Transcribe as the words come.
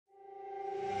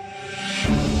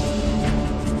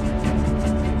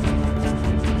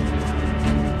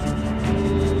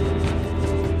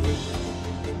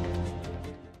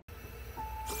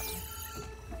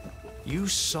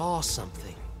saw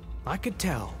something. I could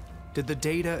tell. Did the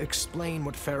data explain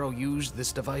what Pharaoh used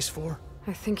this device for?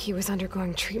 I think he was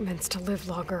undergoing treatments to live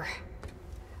longer.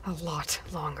 A lot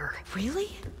longer. Really?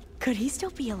 Could he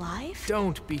still be alive?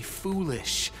 Don't be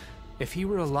foolish. If he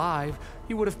were alive,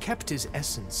 he would have kept his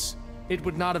essence. It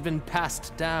would not have been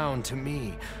passed down to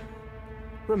me.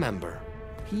 Remember,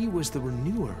 he was the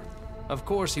renewer. Of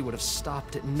course he would have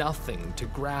stopped at nothing to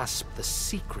grasp the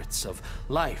secrets of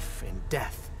life and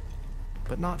death.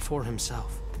 But not for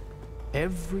himself.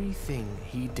 Everything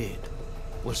he did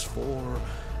was for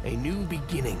a new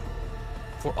beginning.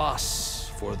 For us,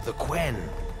 for the Quen.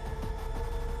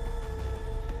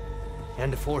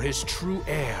 And for his true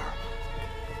heir,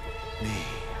 me.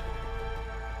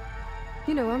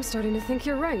 You know, I'm starting to think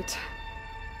you're right.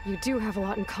 You do have a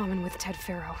lot in common with Ted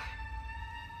Pharaoh.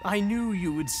 I knew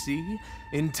you would see,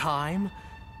 in time.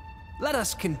 Let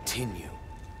us continue.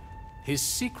 His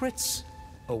secrets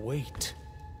await.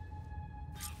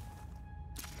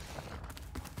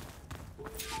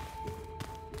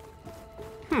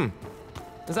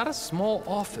 Is that a small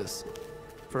office?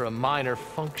 For a minor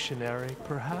functionary,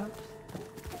 perhaps?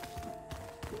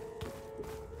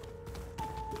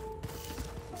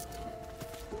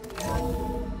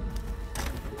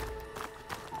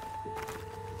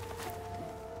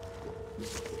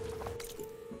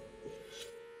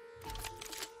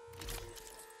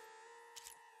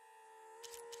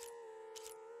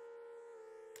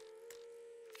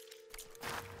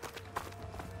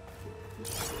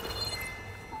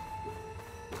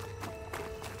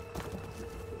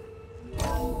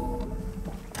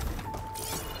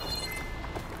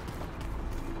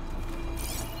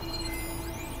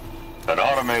 An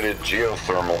automated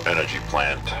geothermal energy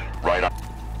plant, right on.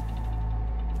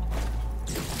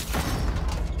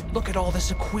 Look at all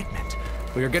this equipment.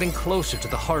 We are getting closer to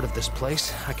the heart of this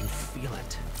place. I can feel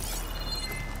it.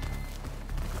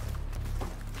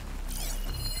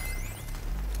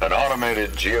 An automated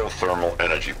geothermal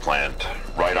energy plant,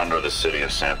 right under the city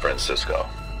of San Francisco.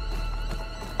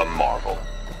 A marvel.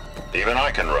 Even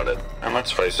I can run it, and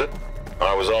let's face it,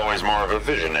 I was always more of a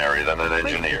visionary than an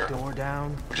engineer. Break the door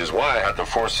down. Which is why I had the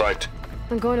foresight.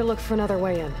 I'm going to look for another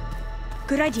way in.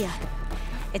 Good idea.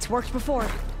 It's worked before.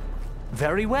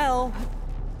 Very well.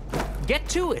 Get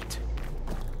to it.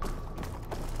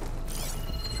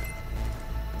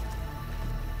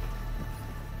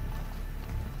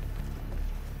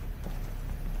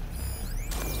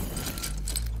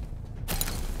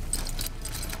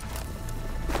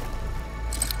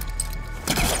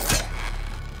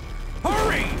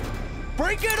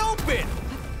 Break it open!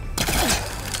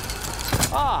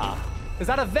 Ah, is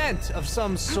that a vent of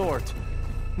some sort?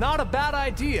 Not a bad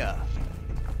idea.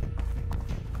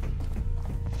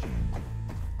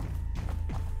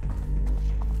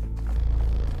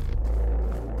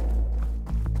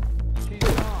 She's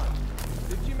gone.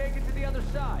 Did she make it to the other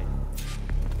side?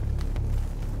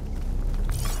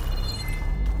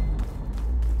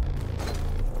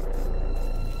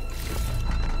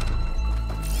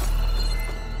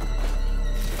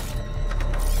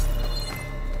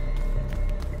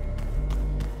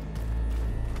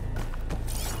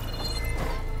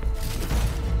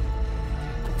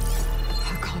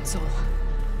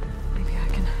 Maybe I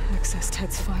can access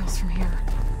Ted's files from here.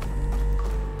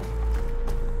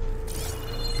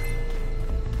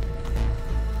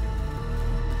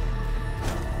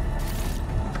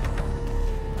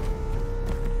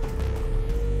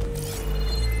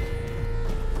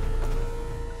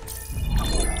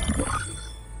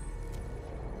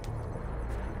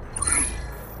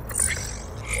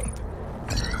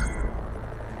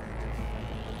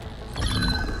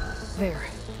 There.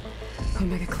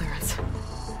 Omega clearance.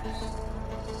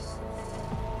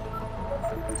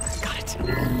 Got it.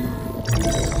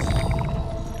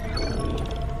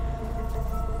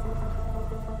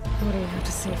 What do you have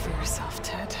to say for yourself,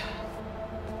 Ted?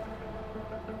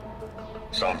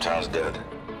 Somtown's dead.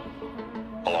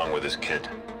 Along with his kid.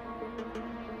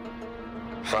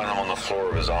 Found him on the floor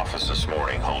of his office this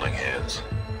morning, holding hands.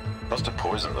 Must have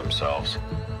poisoned themselves.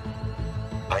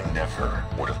 I never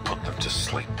would have put them to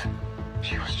sleep.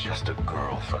 She was just a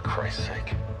girl, for Christ's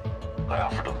sake. I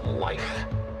offered them life,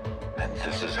 and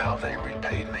this is how they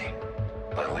repaid me,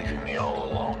 by leaving me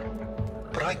all alone.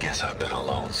 But I guess I've been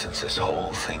alone since this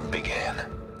whole thing began.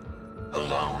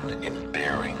 Alone in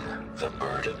bearing the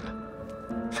burden.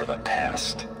 For the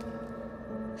past.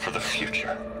 For the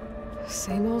future.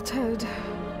 Same old Ted.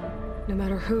 No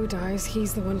matter who dies,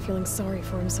 he's the one feeling sorry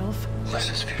for himself.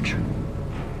 Liz's future.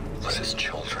 Liz's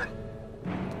children.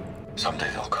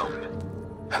 Someday they'll come.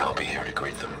 And I'll be here to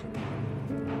greet them.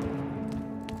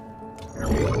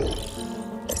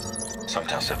 Some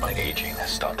tell said my aging has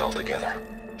stopped altogether.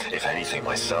 If anything,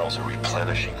 my cells are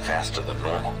replenishing faster than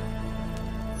normal.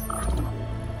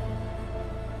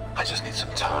 I just need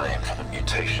some time for the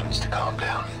mutations to calm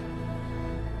down.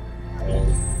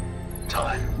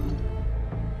 Time.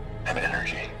 And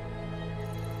energy.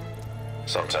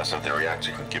 Some test of the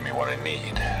reactor can give me what I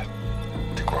need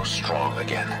to grow strong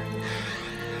again.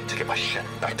 To get my shit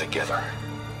back together.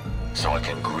 So I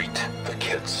can greet the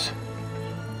kids.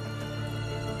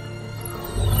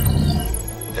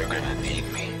 They're gonna need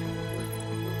me.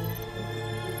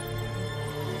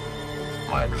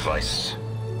 My advice.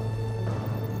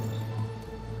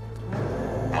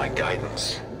 My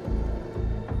guidance.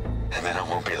 And then I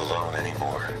won't be alone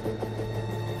anymore.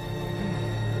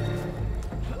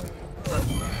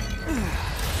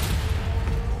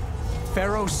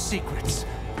 Pharaoh's secrets.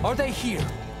 Are they here?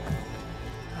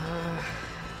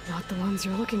 Not the ones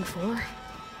you're looking for.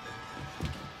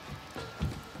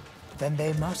 Then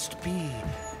they must be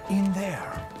in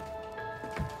there.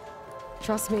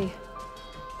 Trust me.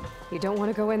 You don't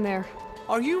want to go in there.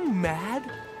 Are you mad?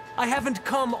 I haven't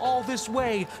come all this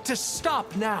way to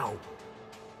stop now.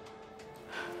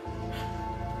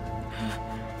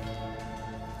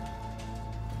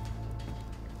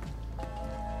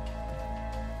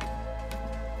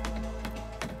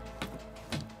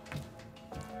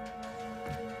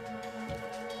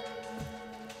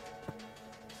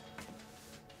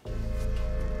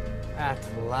 At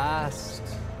last,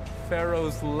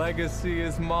 Pharaoh's legacy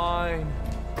is mine.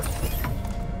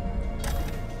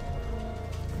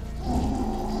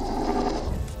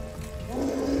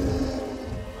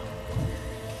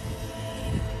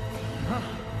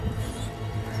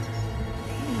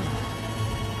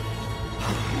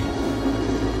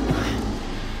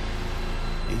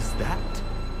 Is that?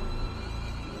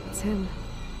 It's him.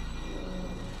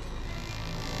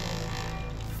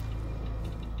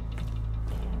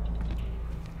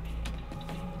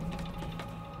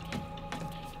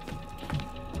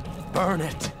 Burn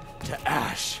it to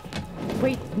ash.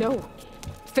 Wait, no.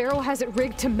 Pharaoh has it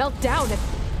rigged to melt down if...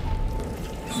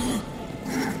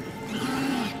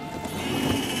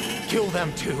 Kill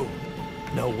them too.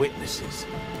 No witnesses.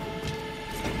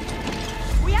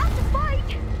 We have to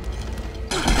fight!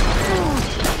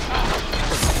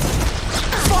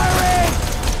 Firing!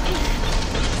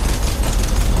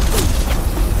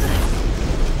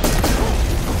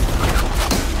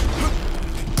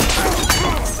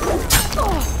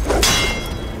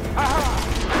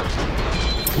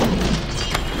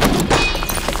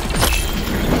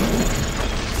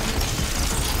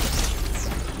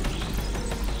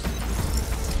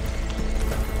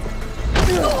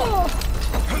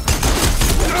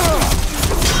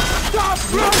 Stop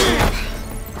running!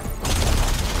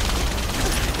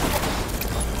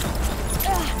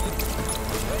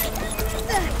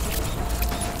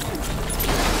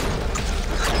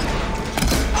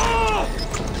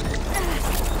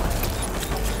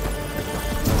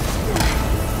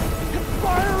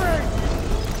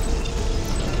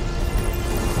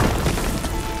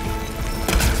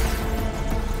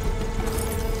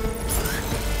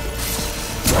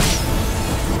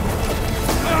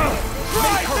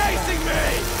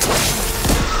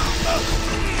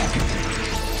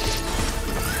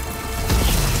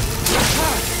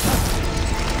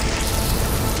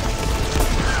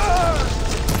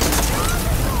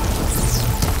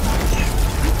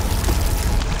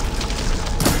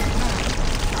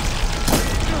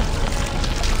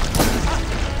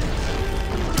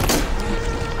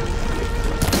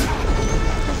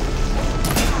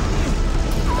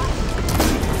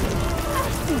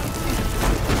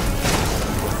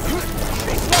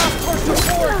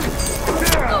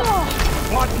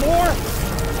 Want more?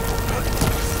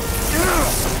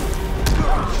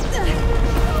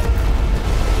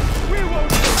 We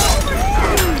won't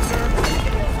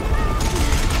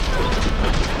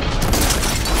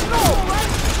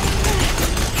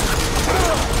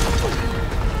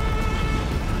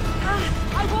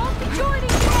I won't be joining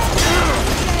you!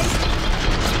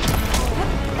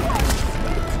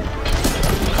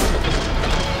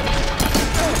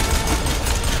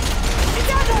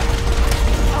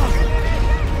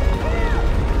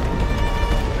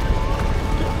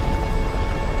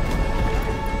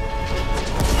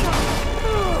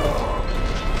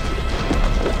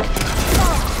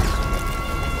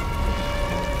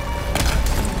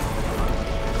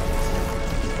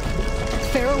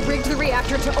 Pharaoh rigged the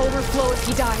reactor to overflow if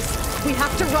he dies. We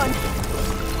have to run.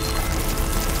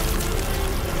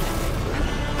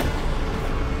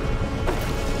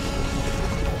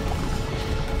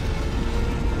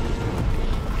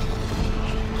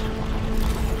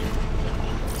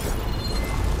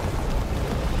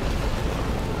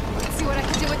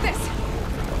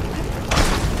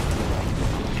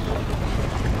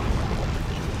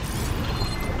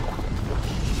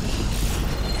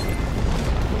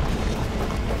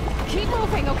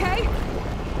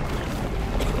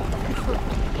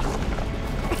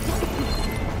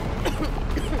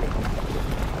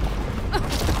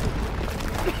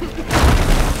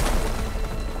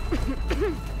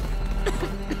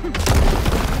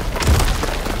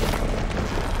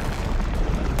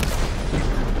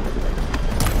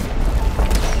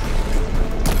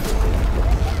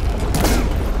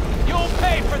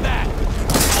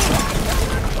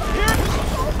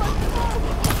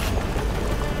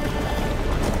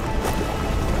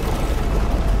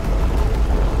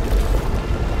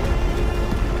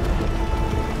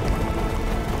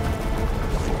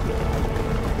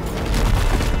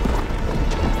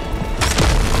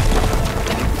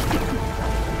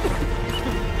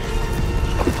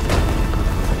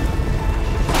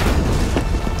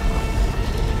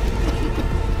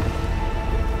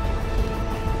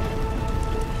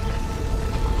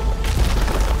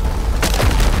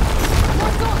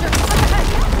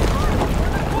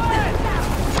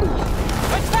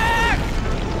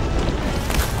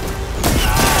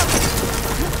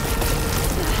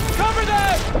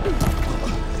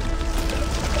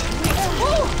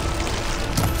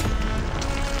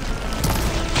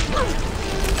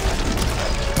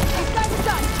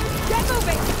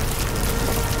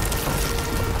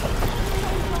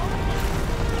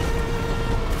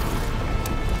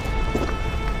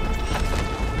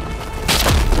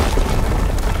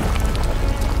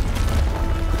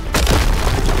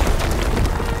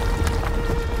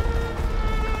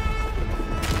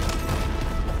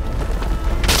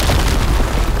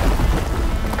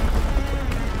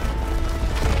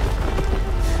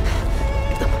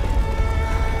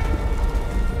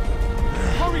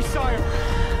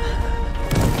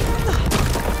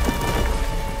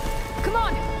 Come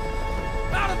on!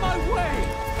 Out of my way!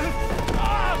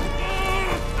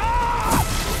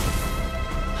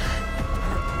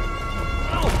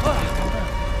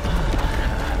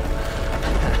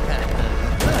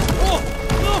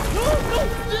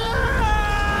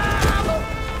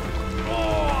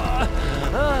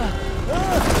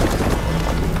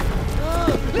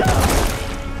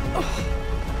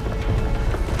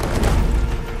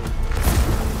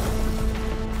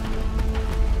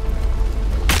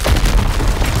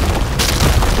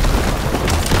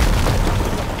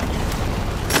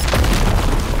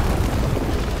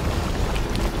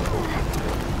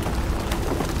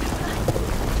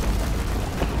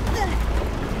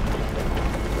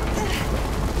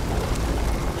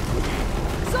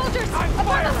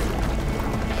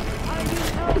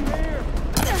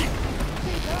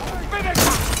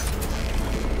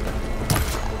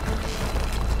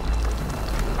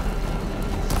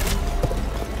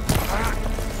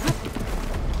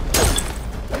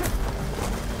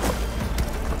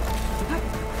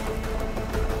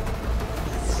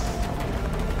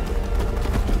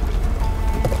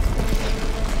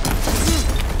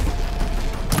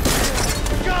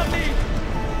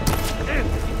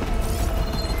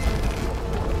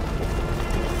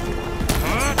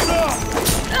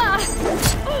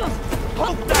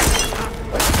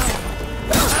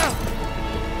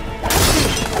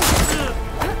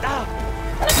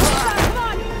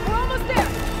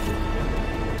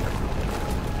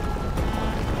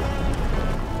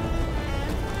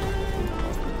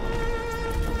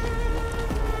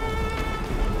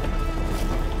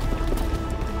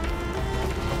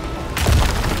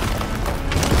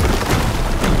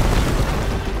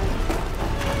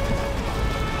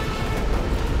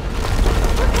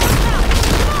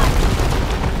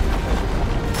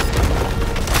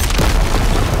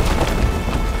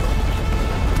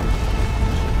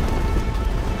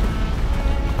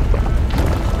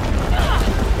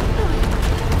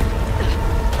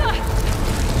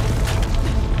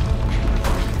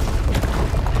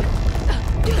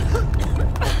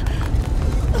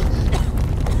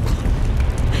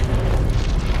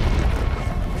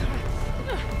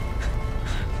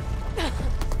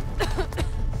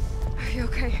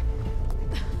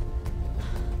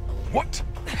 What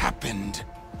happened?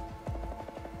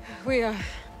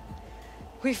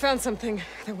 We found something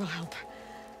that will help.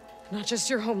 Not just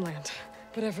your homeland,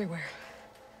 but everywhere.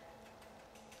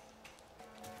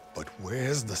 But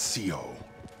where's the CO?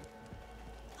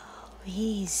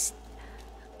 He's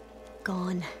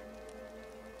gone.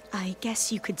 I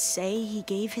guess you could say he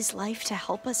gave his life to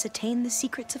help us attain the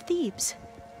secrets of Thebes.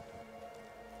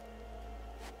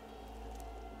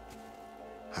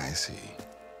 I see.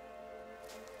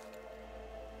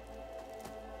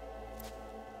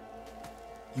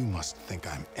 You must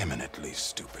think I'm eminently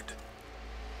stupid.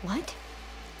 What?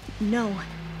 No.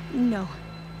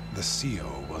 The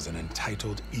CO was an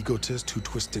entitled egotist who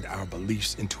twisted our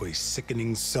beliefs into a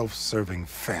sickening, self-serving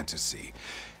fantasy.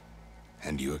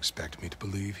 And you expect me to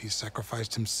believe he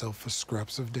sacrificed himself for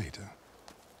scraps of data?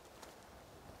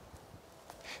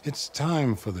 It's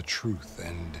time for the truth,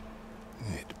 and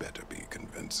it better be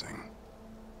convincing.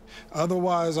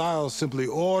 Otherwise, I'll simply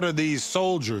order these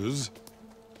soldiers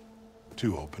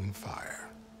to open fire.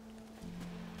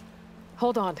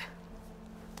 Hold on.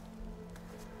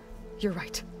 You're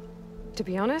right. To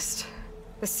be honest,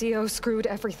 the CO screwed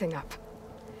everything up.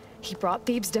 He brought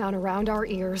Thebes down around our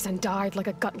ears and died like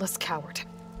a gutless coward.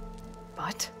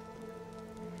 But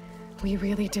we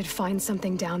really did find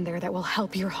something down there that will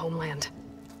help your homeland.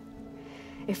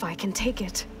 If I can take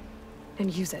it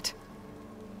and use it.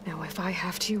 Now, if I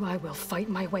have to, I will fight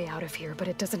my way out of here, but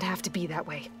it doesn't have to be that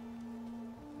way.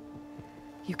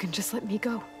 You can just let me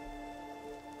go.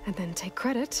 And then take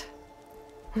credit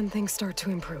when things start to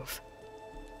improve.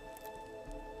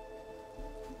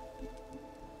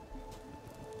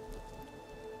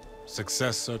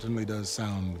 Success certainly does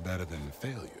sound better than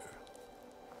failure.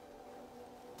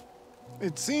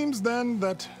 It seems then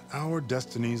that our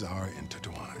destinies are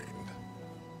intertwined.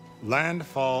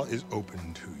 Landfall is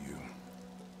open to you.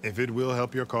 If it will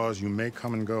help your cause, you may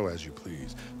come and go as you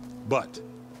please. But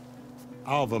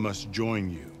Alva must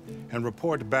join you and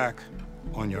report back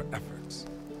on your efforts.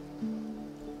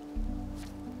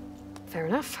 Fair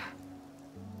enough.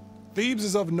 Thebes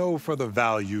is of no further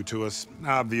value to us.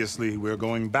 Obviously, we're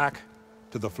going back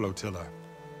to the flotilla.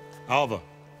 Alva,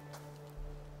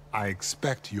 I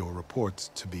expect your reports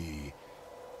to be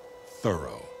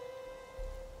thorough.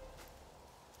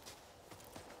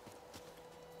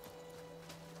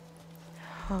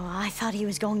 Oh, I thought he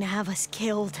was going to have us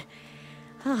killed.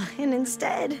 Oh, and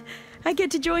instead, I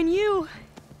get to join you.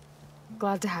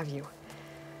 Glad to have you.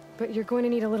 but you're going to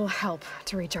need a little help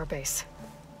to reach our base.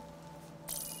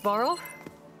 Varl,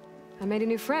 I made a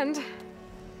new friend.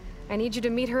 I need you to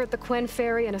meet her at the Quen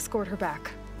Ferry and escort her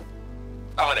back.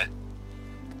 On it.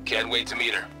 Can't wait to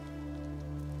meet her.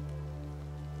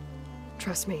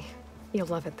 Trust me, you'll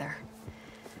love it there.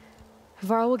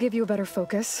 Varl will give you a better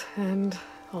focus, and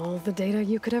all the data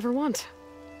you could ever want.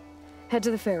 Head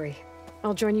to the ferry.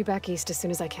 I'll join you back east as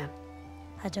soon as I can.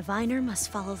 A diviner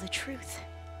must follow the truth,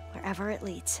 wherever it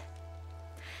leads.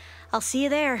 I'll see you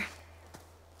there.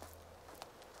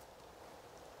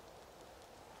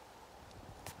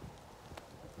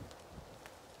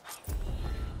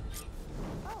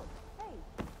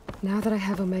 Now that I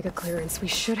have Omega clearance, we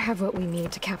should have what we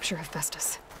need to capture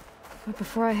Hephaestus. But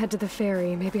before I head to the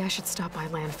ferry, maybe I should stop by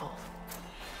Landfall.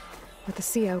 With the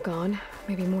CO gone,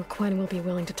 maybe more Quen will be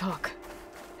willing to talk.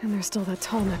 And there's still that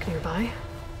tall neck nearby.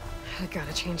 I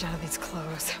gotta change out of these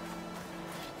clothes.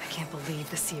 I can't believe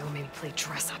the CO made me play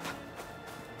dress up.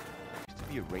 Used to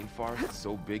be a rainforest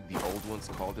so big the old ones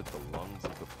called it the lungs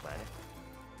of the planet.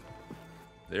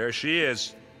 There she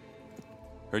is.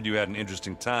 Heard you had an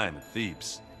interesting time at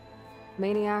Thebes.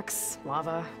 Maniacs,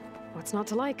 lava, what's not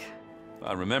to like?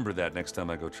 I'll remember that next time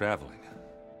I go traveling.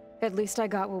 At least I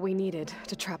got what we needed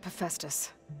to trap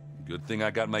Hephaestus. Good thing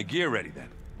I got my gear ready then.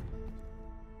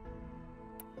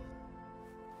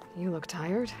 You look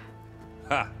tired.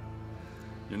 Ha!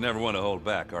 You never want to hold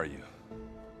back, are you?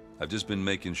 I've just been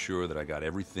making sure that I got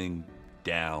everything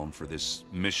down for this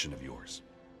mission of yours.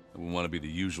 I wouldn't want to be the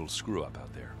usual screw-up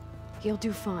out there. You'll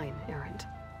do fine, Errant.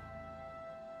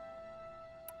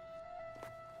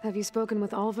 Have you spoken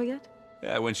with Alva yet?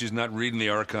 Yeah, when she's not reading the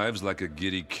archives like a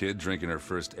giddy kid drinking her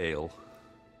first ale.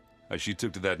 She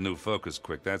took to that new focus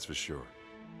quick, that's for sure.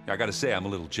 I gotta say, I'm a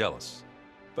little jealous.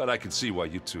 But I can see why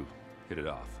you two hit it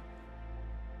off.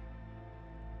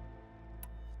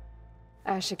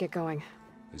 I should get going.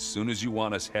 As soon as you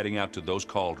want us heading out to those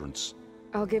cauldrons.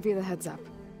 I'll give you the heads up.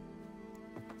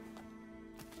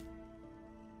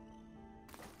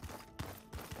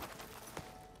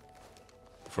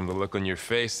 From the look on your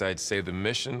face, I'd say the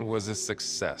mission was a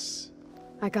success.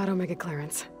 I got Omega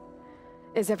clearance.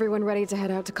 Is everyone ready to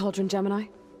head out to Cauldron Gemini?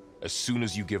 As soon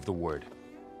as you give the word.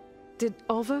 Did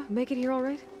Alva make it here all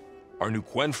right? Our new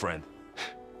Quen friend.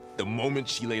 The moment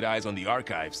she laid eyes on the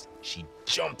archives, she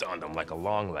jumped on them like a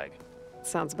long leg.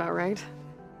 Sounds about right.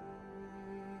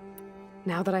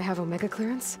 Now that I have Omega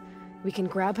clearance, we can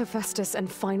grab Hephaestus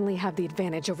and finally have the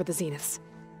advantage over the Zeniths.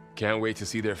 Can't wait to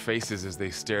see their faces as they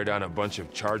stare down a bunch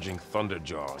of charging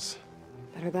Thunderjaws.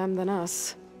 Better them than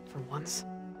us, for once.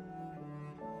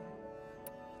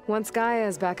 Once Gaia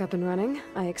is back up and running,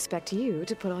 I expect you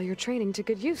to put all your training to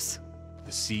good use.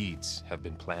 The seeds have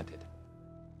been planted.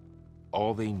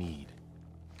 All they need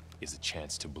is a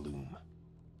chance to bloom.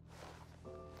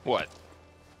 What?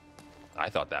 I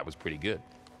thought that was pretty good.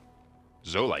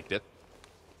 Zoe liked it.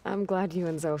 I'm glad you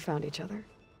and Zoe found each other.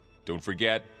 Don't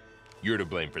forget, you're to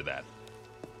blame for that.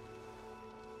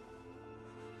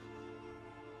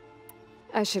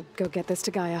 I should go get this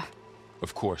to Gaia.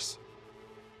 Of course.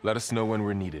 Let us know when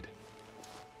we're needed.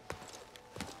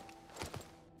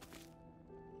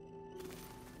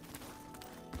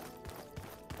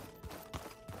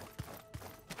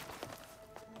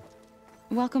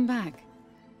 Welcome back.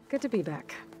 Good to be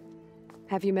back.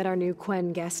 Have you met our new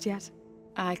Quen guest yet?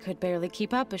 I could barely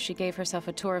keep up as she gave herself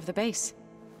a tour of the base.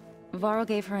 Varl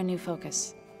gave her a new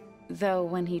focus. Though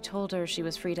when he told her she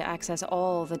was free to access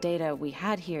all the data we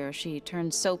had here, she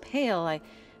turned so pale I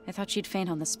thought she'd faint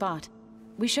on the spot.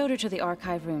 We showed her to the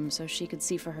archive room so she could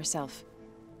see for herself.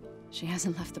 She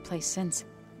hasn't left the place since.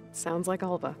 Sounds like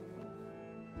Alva.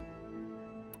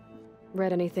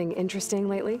 Read anything interesting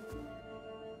lately?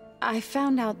 I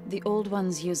found out the old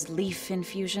ones use leaf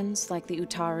infusions like the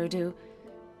Utaru do.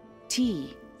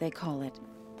 Tea, they call it.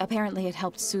 Apparently it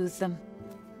helped soothe them.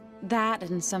 That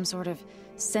and some sort of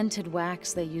scented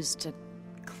wax they used to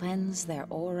cleanse their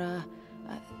aura.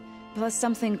 Plus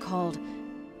something called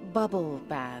bubble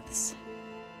baths.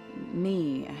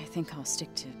 I think I'll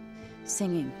stick to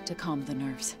singing to calm the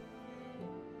nerves.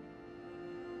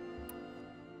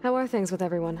 How are things with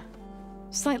everyone?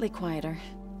 Slightly quieter.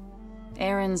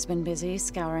 Aaron's been busy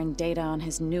scouring data on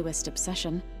his newest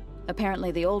obsession. Apparently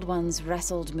the old ones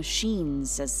wrestled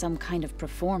machines as some kind of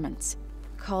performance.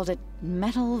 Called it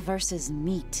metal versus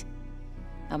meat.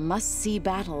 A must-see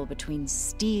battle between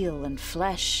steel and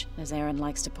flesh, as Aaron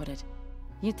likes to put it.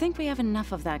 You'd think we have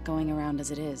enough of that going around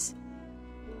as it is.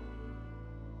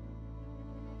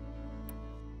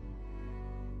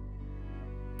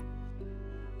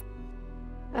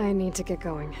 I need to get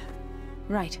going.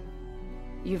 Right.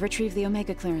 You've retrieved the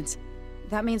Omega clearance.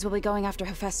 That means we'll be going after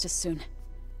Hephaestus soon.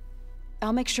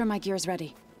 I'll make sure my gear's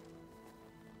ready.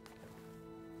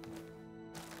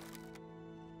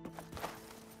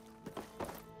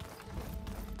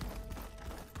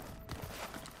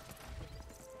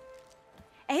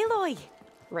 Aloy!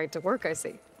 Right to work, I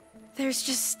see. There's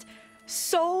just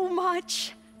so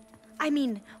much. I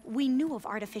mean, we knew of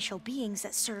artificial beings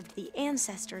that served the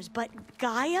ancestors, but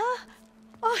Gaia?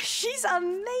 Oh, she's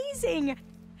amazing!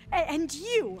 And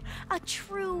you, a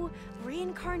true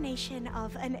reincarnation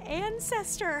of an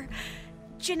ancestor.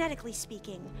 Genetically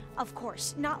speaking, of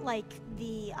course, not like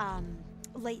the,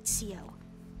 late CO.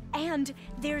 And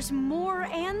there's more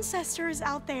ancestors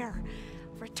out there,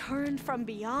 returned from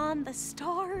beyond the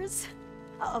stars.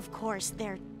 Of course,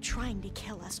 they're trying to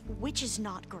kill us, which is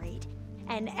not great.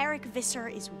 And Eric Visser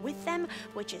is with them,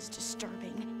 which is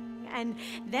disturbing. And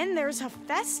then there's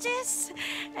Hephaestus,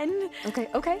 and...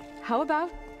 Okay. How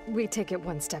about we take it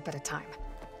one step at a time?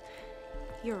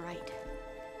 You're right.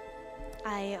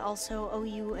 I also owe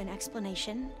you an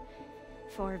explanation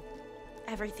for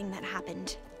everything that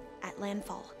happened at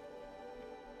Landfall.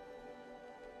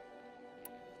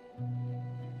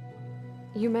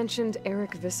 You mentioned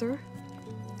Eric Visser?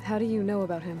 How do you know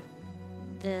about him?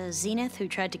 The Zenith who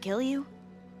tried to kill you?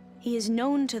 He is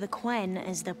known to the Quen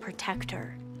as the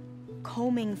Protector.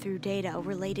 Combing through data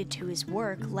related to his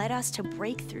work led us to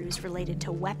breakthroughs related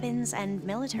to weapons and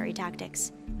military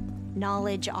tactics.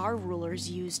 Knowledge our rulers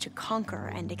used to conquer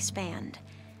and expand,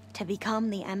 to become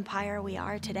the empire we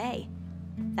are today.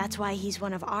 That's why he's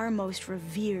one of our most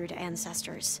revered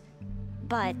ancestors.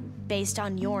 But based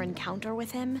on your encounter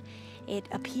with him, it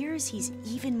appears he's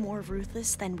even more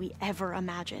ruthless than we ever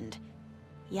imagined.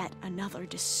 Yet another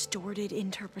distorted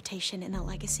interpretation in the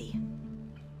legacy.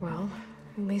 Well,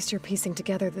 at least you're piecing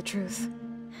together the truth.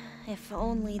 If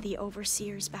only the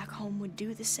overseers back home would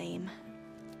do the same.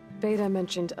 Beta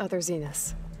mentioned other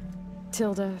Zeniths.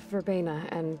 Tilda, Verbena,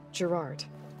 and Gerard.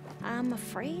 I'm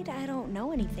afraid I don't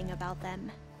know anything about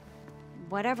them.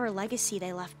 Whatever legacy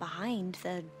they left behind,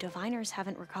 the Diviners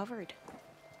haven't recovered.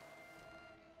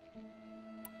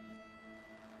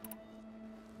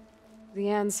 The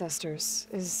Ancestors,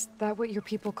 is that what your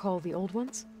people call the Old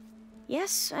Ones?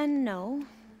 Yes and no.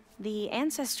 The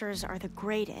Ancestors are the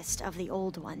greatest of the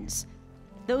Old Ones.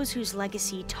 Those whose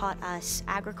legacy taught us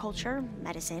agriculture,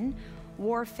 medicine,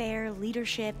 warfare,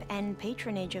 leadership, and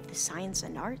patronage of the science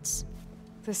and arts.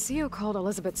 The CO called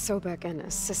Elizabeth Sobek an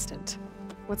assistant.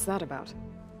 What's that about?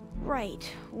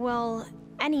 Right. Well,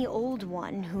 any Old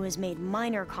One who has made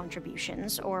minor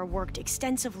contributions or worked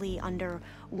extensively under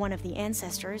one of the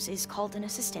Ancestors is called an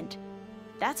assistant.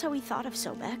 That's how we thought of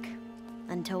Sobek,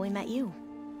 until we met you.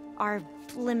 Our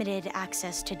limited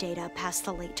access to data past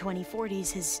the late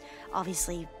 2040s has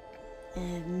obviously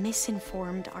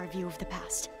misinformed our view of the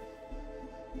past.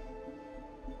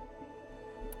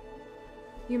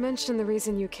 You mentioned the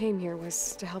reason you came here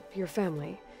was to help your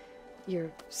family.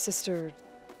 Your sister...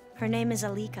 Her name is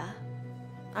Alika.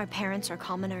 Our parents are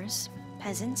commoners,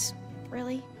 peasants,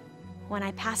 really. When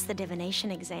I passed the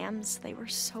divination exams, they were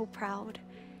so proud.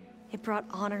 It brought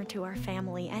honor to our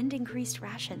family and increased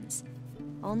rations.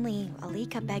 Only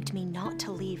Alika begged me not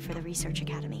to leave for the Research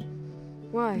Academy.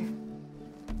 Why?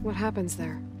 What happens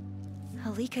there?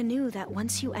 Alika knew that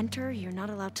once you enter, you're not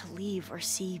allowed to leave or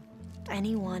see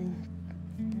anyone,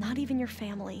 not even your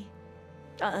family.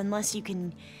 Unless you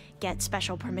can get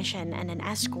special permission and an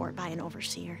escort by an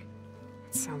overseer.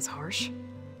 Sounds harsh.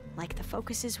 Like the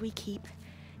focuses we keep,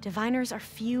 Diviners are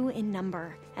few in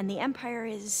number, and the Empire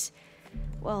is,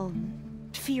 well,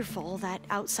 fearful that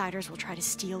outsiders will try to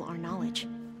steal our knowledge.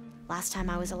 Last time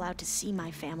I was allowed to see my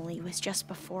family was just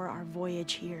before our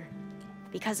voyage here.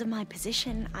 Because of my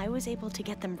position, I was able to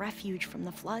get them refuge from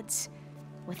the floods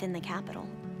within the capital.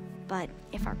 But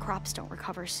if our crops don't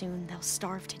recover soon, they'll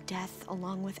starve to death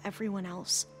along with everyone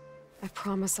else. I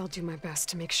promise I'll do my best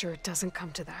to make sure it doesn't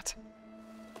come to that.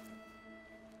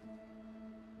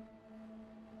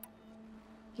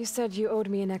 You said you owed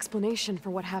me an explanation for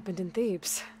what happened in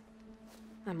Thebes.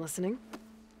 I'm listening.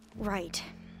 Right.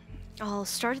 I'll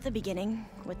start at the beginning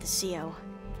with the CO.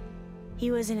 He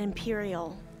was an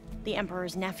Imperial, the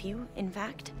Emperor's nephew, in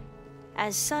fact.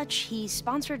 As such, he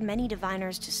sponsored many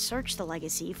Diviners to search the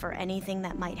legacy for anything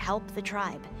that might help the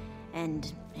tribe,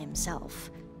 and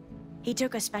himself. He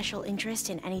took a special interest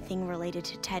in anything related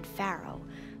to Ted Faro,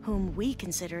 whom we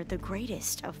consider the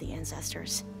greatest of the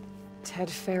Ancestors. Ted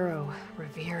Faro,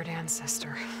 revered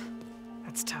ancestor.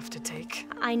 That's tough to take.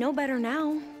 I know better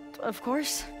now, of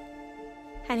course.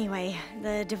 Anyway,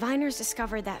 the Diviners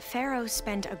discovered that Faro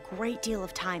spent a great deal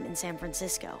of time in San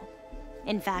Francisco.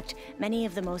 In fact, many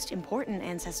of the most important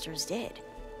ancestors did.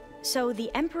 So the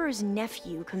Emperor's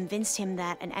nephew convinced him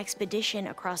that an expedition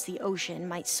across the ocean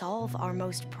might solve our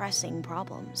most pressing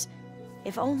problems.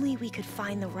 If only we could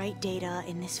find the right data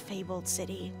in this fabled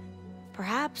city.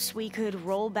 Perhaps we could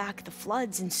roll back the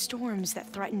floods and storms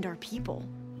that threatened our people.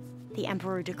 The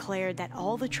Emperor declared that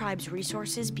all the tribe's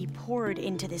resources be poured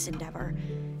into this endeavor.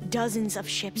 Dozens of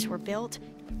ships were built,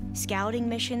 scouting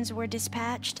missions were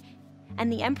dispatched,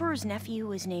 and the Emperor's nephew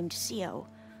was named Sio,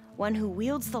 one who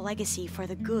wields the legacy for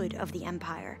the good of the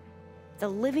Empire, the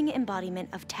living embodiment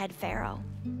of Ted Faro,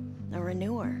 the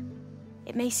Renewer.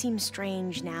 It may seem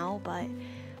strange now, but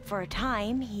for a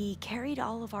time, he carried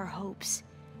all of our hopes.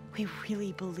 We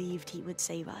really believed he would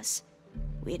save us.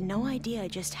 We had no idea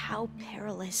just how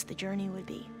perilous the journey would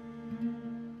be.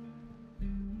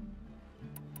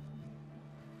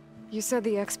 You said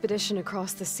the expedition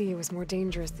across the sea was more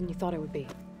dangerous than you thought it would be.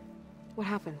 What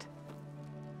happened?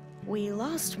 We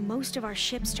lost most of our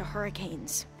ships to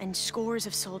hurricanes, and scores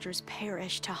of soldiers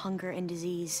perished to hunger and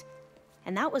disease.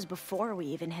 And that was before we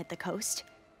even hit the coast.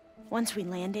 Once we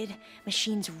landed,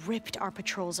 machines ripped our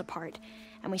patrols apart,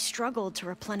 and we struggled to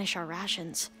replenish our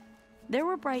rations. There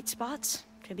were bright spots,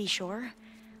 to be sure.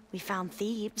 We found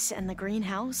Thebes and the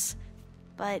greenhouse.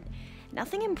 But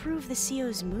nothing improved the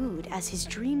CEO's mood as his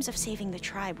dreams of saving the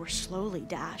tribe were slowly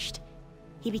dashed.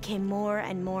 He became more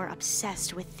and more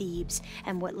obsessed with Thebes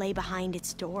and what lay behind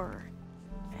its door.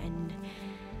 And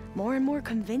more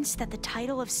convinced that the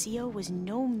title of CEO was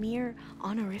no mere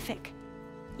honorific.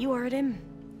 You heard him,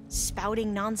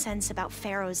 spouting nonsense about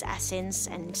Pharaoh's essence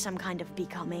and some kind of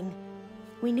becoming.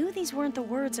 We knew these weren't the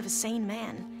words of a sane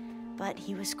man, but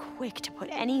he was quick to put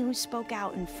any who spoke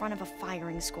out in front of a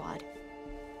firing squad.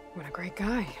 What a great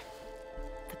guy.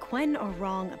 The Quen are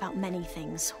wrong about many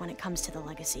things when it comes to the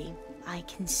legacy. I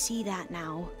can see that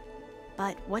now.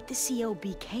 But what the CO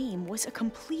became was a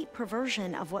complete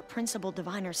perversion of what principled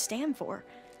diviners stand for.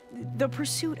 The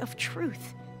pursuit of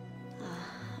truth.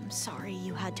 I'm sorry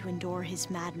you had to endure his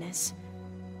madness.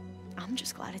 I'm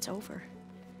just glad it's over.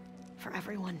 For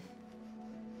everyone.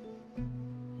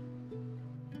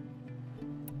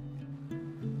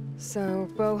 So,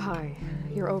 Bohai,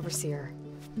 your overseer.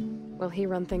 Will he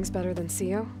run things better than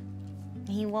CEO?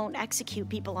 He won't execute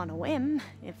people on a whim,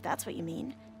 if that's what you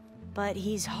mean. But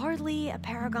he's hardly a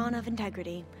paragon of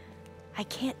integrity. I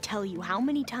can't tell you how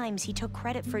many times he took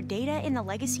credit for data in the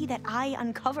legacy that I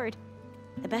uncovered.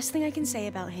 The best thing I can say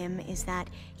about him is that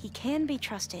he can be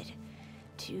trusted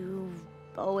to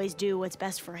always do what's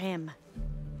best for him.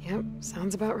 Yep,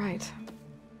 sounds about right.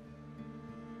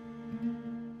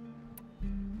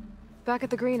 Back at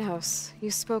the greenhouse,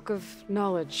 you spoke of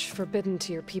knowledge forbidden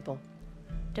to your people.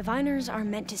 Diviners are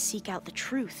meant to seek out the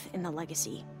truth in the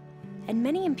legacy, and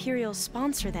many Imperials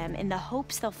sponsor them in the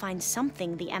hopes they'll find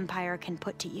something the Empire can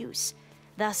put to use,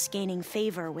 thus gaining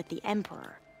favor with the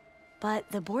Emperor. But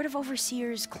the Board of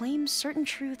Overseers claims certain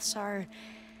truths are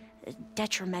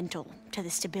detrimental to the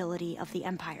stability of the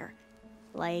Empire,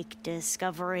 like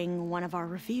discovering one of our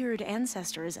revered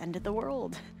ancestors ended the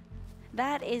world.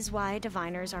 That is why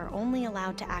Diviners are only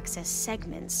allowed to access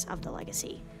segments of the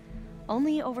legacy.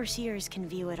 Only Overseers can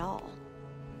view it all.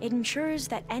 It ensures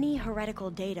that any heretical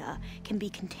data can be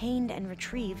contained and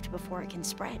retrieved before it can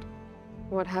spread.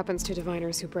 What happens to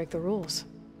Diviners who break the rules?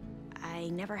 I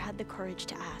never had the courage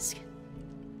to ask.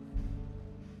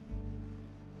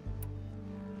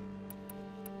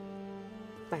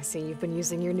 I see you've been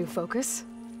using your new focus.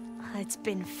 It's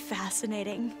been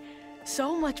fascinating.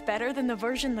 So much better than the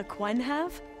version the Quen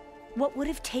have. What would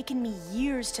have taken me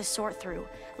years to sort through,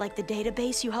 like the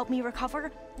database you helped me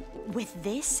recover, with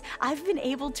this, I've been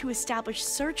able to establish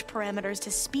search parameters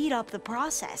to speed up the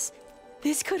process.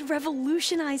 This could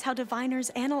revolutionize how Diviners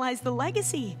analyze the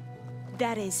legacy.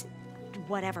 That is,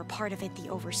 whatever part of it the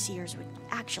Overseers would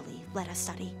actually let us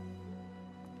study.